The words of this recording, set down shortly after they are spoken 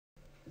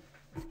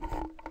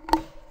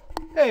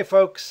Hey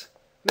folks,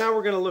 now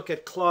we're going to look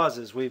at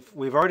clauses. We've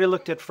already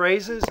looked at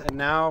phrases, and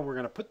now we're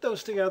going to put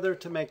those together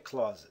to make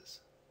clauses.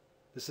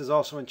 This is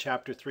also in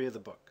chapter 3 of the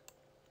book.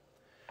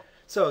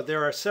 So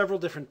there are several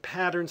different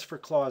patterns for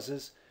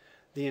clauses: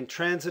 the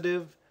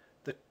intransitive,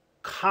 the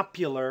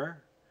copular,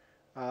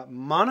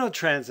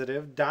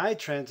 monotransitive,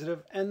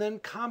 ditransitive, and then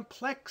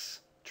complex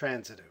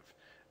transitive.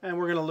 And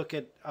we're going to look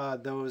at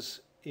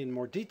those in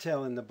more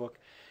detail in the book.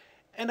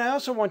 And I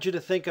also want you to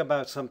think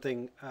about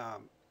something.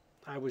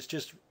 I was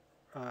just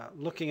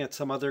looking at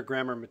some other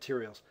grammar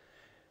materials.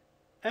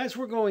 As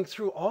we're going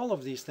through all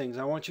of these things,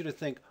 I want you to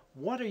think,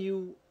 what are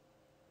you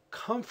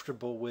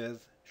comfortable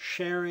with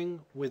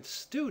sharing with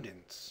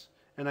students?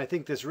 And I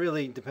think this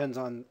really depends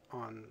on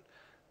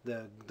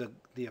the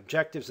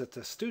objectives that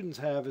the students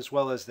have, as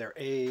well as their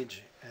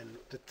age and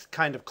the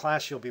kind of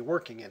class you'll be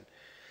working in.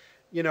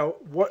 You know,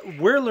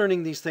 we're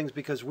learning these things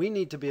because we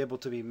need to be able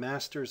to be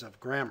masters of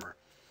grammar.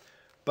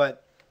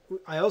 But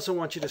I also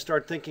want you to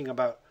start thinking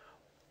about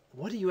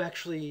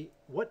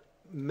what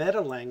meta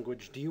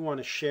language do you want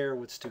to share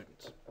with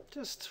students?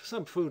 Just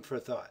some food for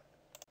thought.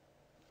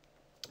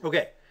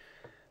 Okay,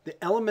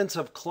 the elements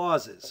of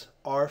clauses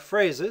are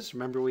phrases.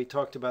 Remember we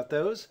talked about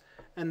those,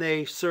 and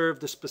they serve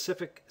the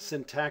specific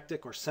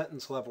syntactic or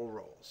sentence level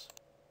roles.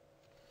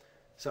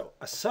 So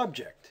a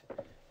subject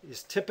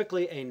is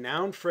typically a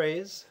noun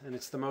phrase, and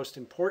it's the most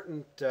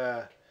important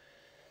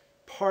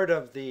part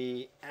of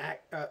the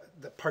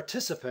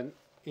participant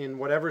in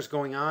whatever's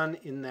going on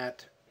in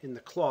the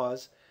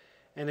clause,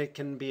 and it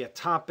can be a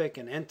topic,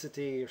 an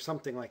entity, or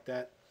something like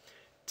that.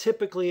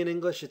 Typically in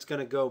English, it's going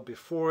to go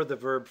before the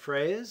verb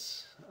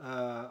phrase,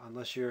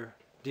 unless you're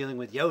dealing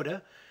with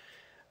Yoda.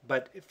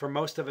 But for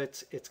most of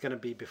it, it's going to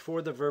be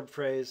before the verb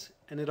phrase,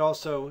 and it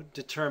also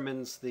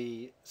determines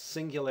the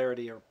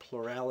singularity or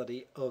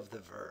plurality of the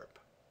verb.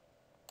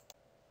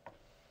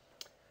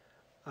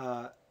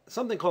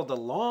 Something called the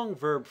long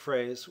verb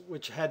phrase,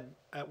 which had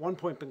at one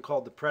point been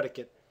called the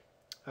predicate,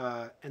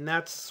 and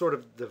that's sort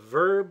of the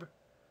verb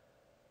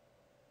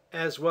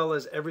as well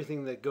as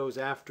everything that goes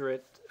after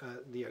it,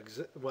 the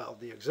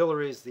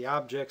auxiliaries, the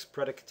objects,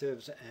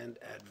 predicatives, and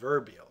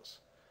adverbials.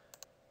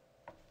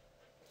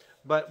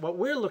 But what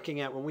we're looking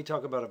at when we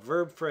talk about a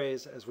verb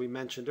phrase, as we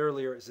mentioned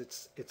earlier, is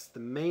it's the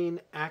main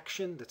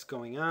action that's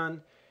going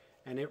on,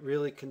 and it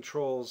really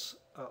controls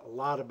a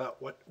lot about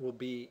what will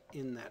be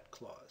in that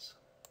clause.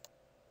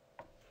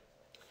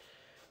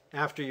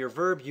 After your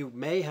verb, you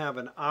may have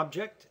an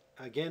object.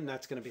 Again,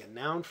 that's going to be a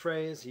noun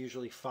phrase,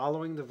 usually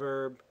following the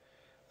verb.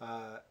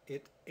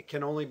 It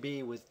can only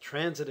be with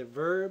transitive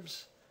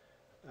verbs,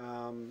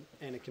 and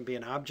it can be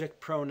an object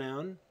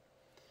pronoun.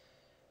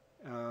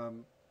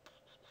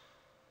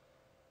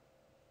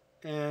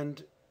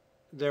 And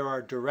there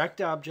are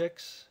direct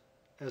objects,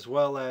 as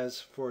well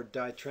as for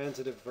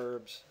ditransitive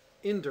verbs,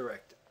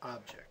 indirect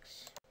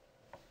objects.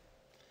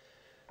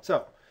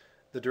 So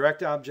the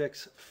direct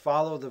objects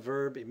follow the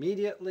verb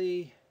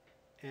immediately,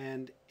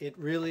 and it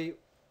really,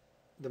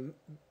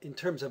 in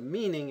terms of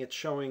meaning, it's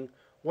showing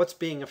what's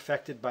being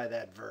affected by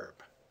that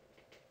verb,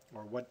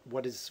 or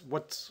what's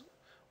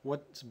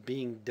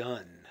being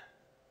done,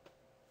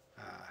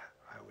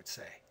 I would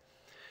say.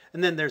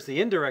 And then there's the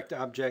indirect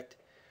object,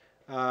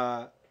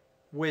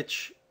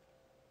 which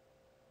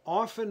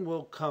often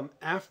will come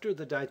after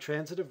the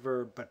ditransitive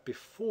verb, but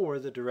before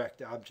the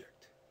direct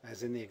object.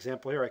 As in the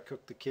example here, I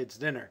cooked the kids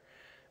dinner.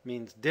 It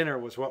means dinner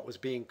was what was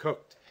being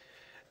cooked.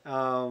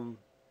 But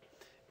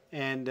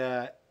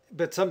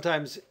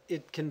sometimes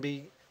it can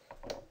be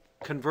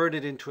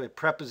converted into a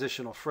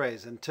prepositional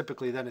phrase, and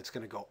typically then it's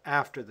going to go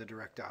after the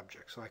direct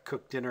object. So I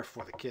cooked dinner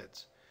for the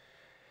kids.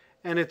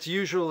 And it's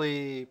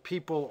usually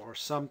people or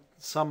some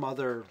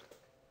other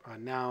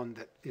noun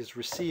that is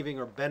receiving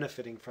or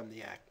benefiting from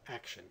the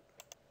action.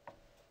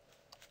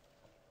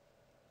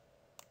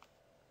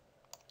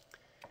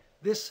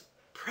 This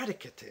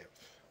predicative,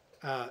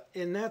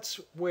 and that's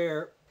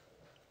where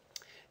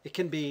it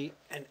can be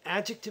an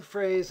adjective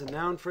phrase, a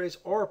noun phrase,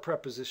 or a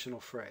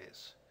prepositional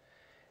phrase.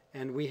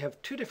 And we have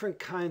two different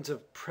kinds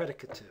of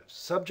predicatives: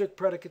 subject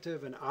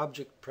predicative and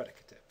object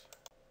predicative.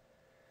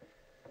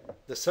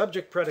 The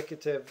subject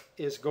predicative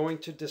is going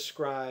to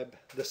describe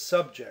the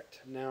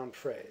subject noun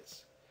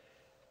phrase.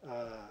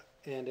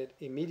 And it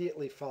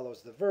immediately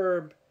follows the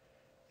verb,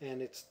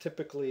 and it's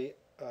typically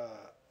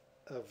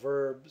a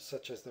verb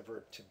such as the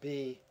verb to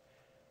be,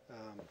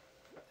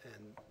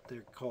 and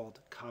they're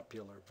called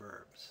copular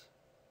verbs.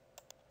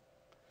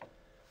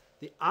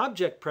 The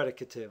object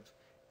predicative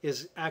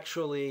is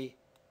actually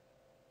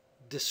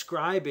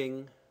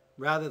describing,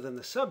 rather than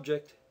the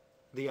subject,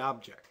 the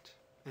object,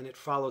 and it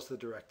follows the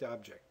direct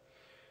object.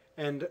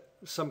 And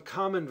some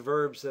common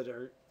verbs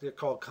they're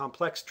called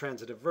complex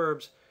transitive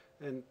verbs,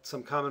 and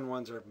some common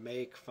ones are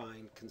make,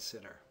 find,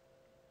 consider.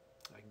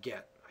 I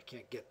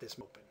can't get this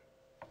open.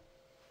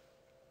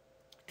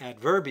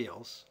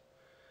 Adverbials,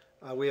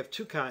 we have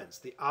two kinds: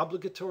 the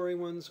obligatory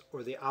ones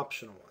or the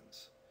optional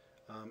ones.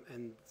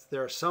 And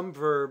there are some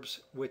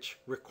verbs which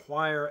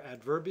require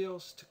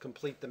adverbials to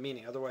complete the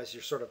meaning. Otherwise,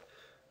 you're sort of,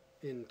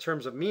 in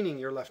terms of meaning,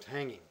 you're left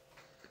hanging.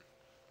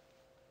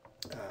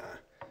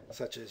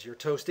 such as your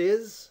toast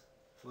is.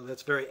 Well,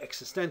 that's very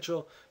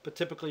existential, but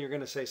typically you're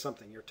going to say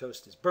something. Your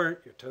toast is burnt,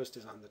 your toast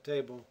is on the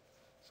table,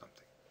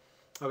 something.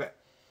 Okay.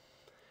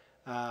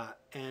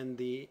 And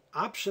the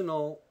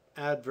optional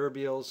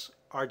adverbials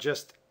are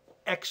just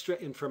extra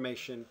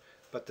information,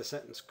 but the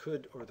sentence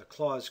could, or the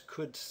clause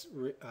could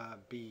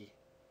be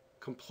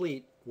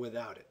complete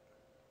without it.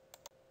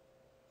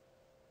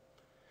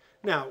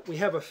 Now, we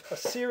have a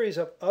series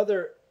of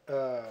other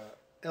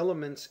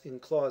elements in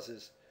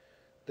clauses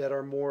that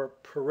are more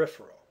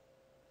peripheral.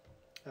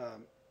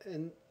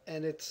 And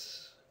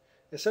it's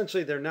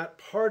essentially they're not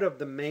part of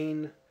the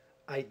main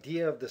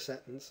idea of the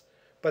sentence,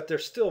 but they're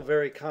still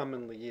very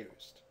commonly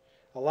used.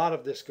 A lot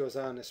of this goes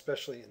on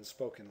especially in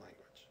spoken language.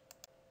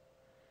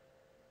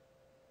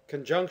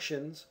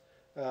 Conjunctions,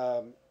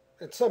 and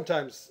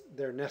sometimes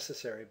they're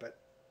necessary, but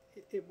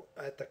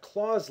at the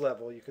clause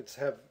level you could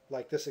have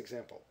like this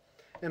example.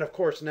 And of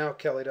course now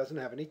Kelly doesn't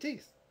have any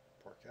teeth.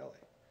 Poor Kelly.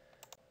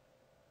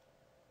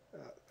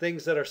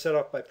 Things that are set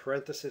off by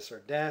parentheses or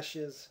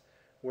dashes,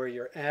 where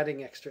you're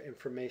adding extra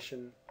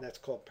information, that's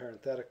called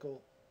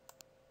parenthetical.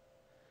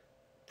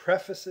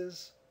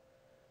 Prefaces,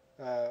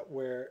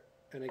 where,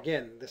 and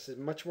again, this is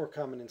much more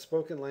common in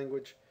spoken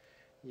language,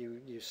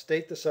 you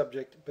state the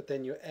subject, but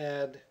then you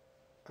add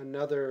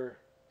another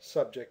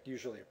subject,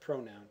 usually a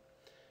pronoun,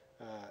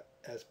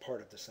 as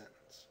part of the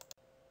sentence.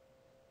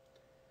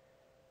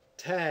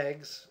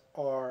 Tags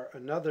are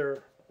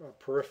another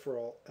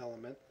peripheral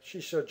element.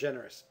 She's so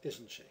generous,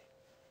 isn't she?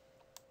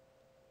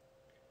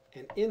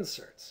 And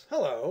inserts.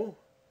 Hello,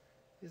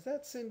 is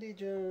that Cindy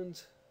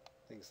Jones?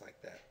 Things like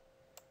that.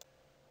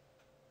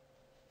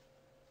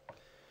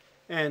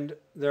 And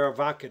there are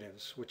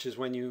vocatives, which is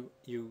when you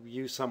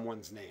use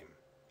someone's name.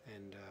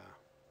 And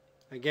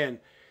again,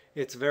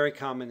 it's very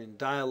common in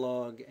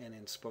dialogue and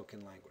in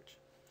spoken language.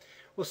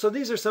 Well, so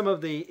these are some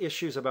of the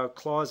issues about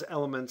clause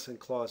elements and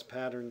clause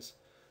patterns.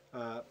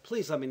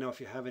 Please let me know if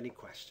you have any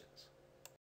questions.